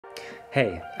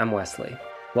Hey, I'm Wesley.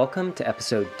 Welcome to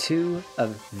episode 2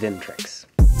 of VIM Tricks.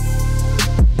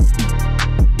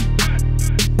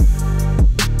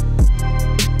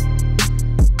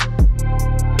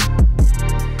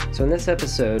 So in this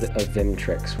episode of VIM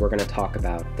Tricks, we're going to talk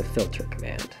about the filter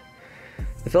command.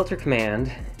 The filter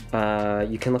command,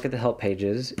 you can look at the help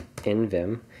pages in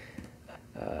VIM.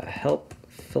 Help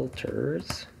filter.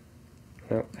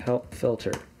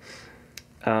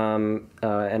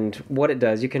 And what it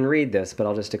does, you can read this, but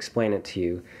I'll just explain it to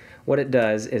you. What it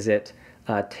does is it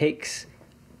takes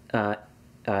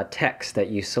text that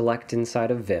you select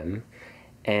inside of VIM,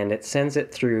 and it sends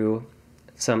it through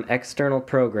some external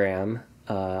program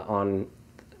on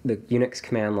the Unix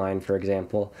command line, for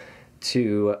example,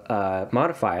 to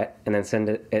modify it, and then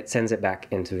sends it back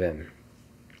into VIM.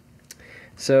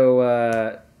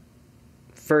 So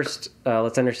first,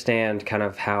 let's understand kind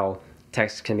of how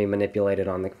text can be manipulated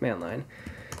on the command line.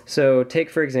 So take,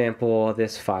 for example,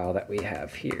 this file that we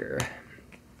have here.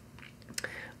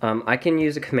 I can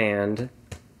use a command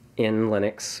in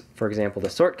Linux, for example, the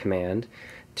sort command,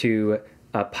 to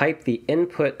pipe the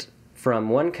input from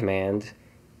one command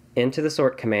into the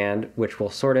sort command, which will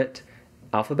sort it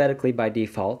alphabetically by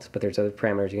default, but there's other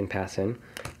parameters you can pass in,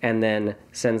 and then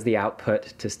sends the output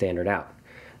to standard out.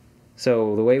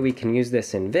 So the way we can use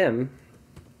this in VIM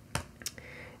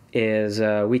is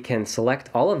we can select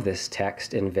all of this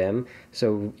text in VIM.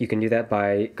 So you can do that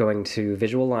by going to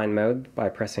visual line mode by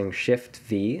pressing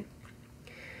Shift-V,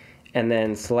 and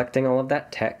then selecting all of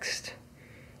that text,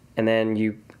 and then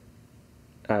you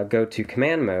go to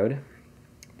command mode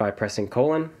by pressing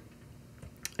colon,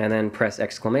 and then press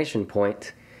exclamation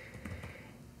point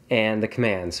and the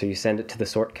command. So you send it to the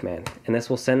sort command, and this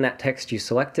will send that text you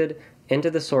selected into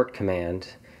the sort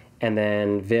command, and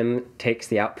then VIM takes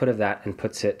the output of that and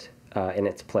puts it in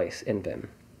its place in VIM.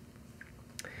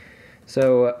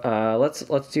 So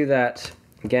let's do that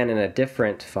again in a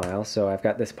different file. So I've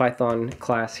got this Python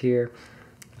class here.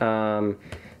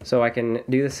 So I can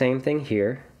do the same thing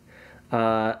here.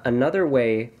 Another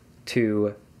way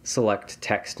to select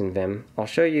text in VIM, I'll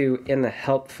show you in the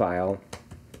help file.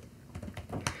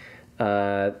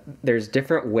 There's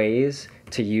different ways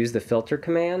to use the filter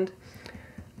command.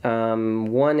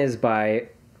 One is by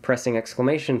pressing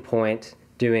exclamation point,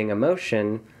 doing a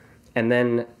motion, and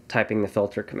then typing the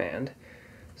filter command.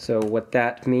 So what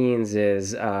that means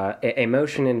is a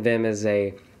motion in VIM is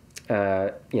a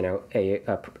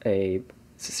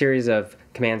series of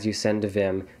commands you send to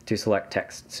VIM to select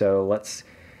text. So let's,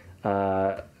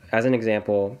 as an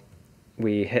example,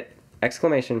 we hit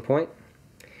exclamation point,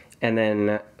 and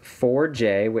then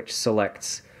 4J, which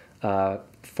selects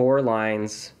 4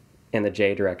 lines in the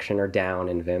J direction or down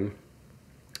in VIM,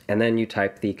 and then you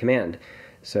type the command.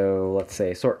 So let's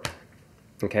say sort.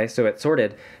 Okay, so it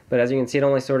sorted, but as you can see, it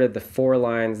only sorted the 4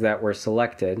 lines that were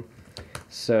selected.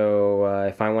 So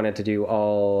if I wanted to do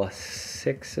all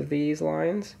 6 of these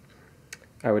lines,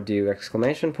 I would do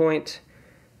exclamation point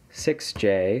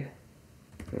 6J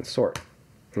and sort,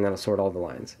 and that'll sort all the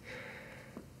lines.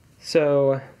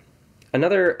 So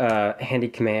another handy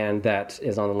command that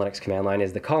is on the Linux command line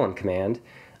is the column command.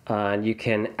 And you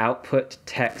can output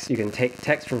text. You can take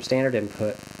text from standard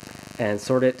input and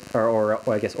sort it, or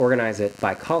I guess organize it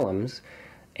by columns,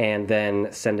 and then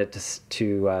send it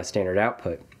to standard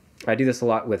output. I do this a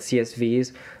lot with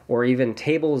CSVs or even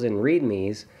tables in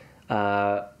READMEs.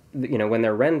 When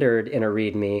they're rendered in a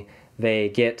README, they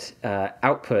get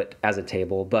output as a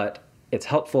table, but it's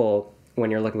helpful when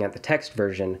you're looking at the text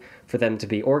version for them to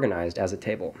be organized as a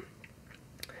table.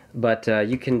 But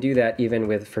you can do that even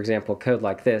with, for example, code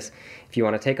like this. If you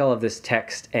want to take all of this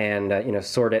text and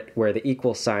sort it where the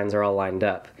equal signs are all lined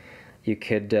up, you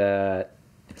could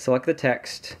select the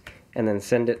text and then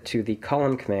send it to the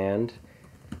column command,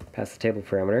 pass the table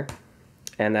parameter,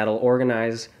 and that'll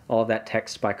organize all of that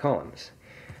text by columns.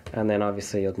 And then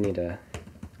obviously you'll need to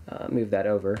move that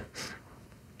over.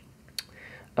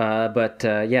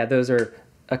 Yeah, those are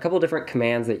a couple different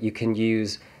commands that you can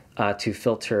use to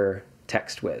filter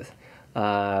text with.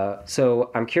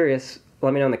 So I'm curious,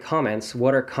 let me know in the comments,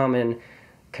 what are common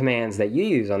commands that you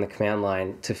use on the command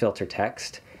line to filter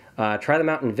text? Try them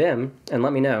out in VIM and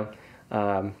let me know.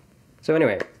 So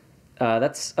anyway,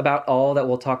 that's about all that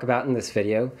we'll talk about in this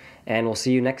video, and we'll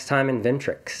see you next time in VIM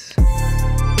Tricks.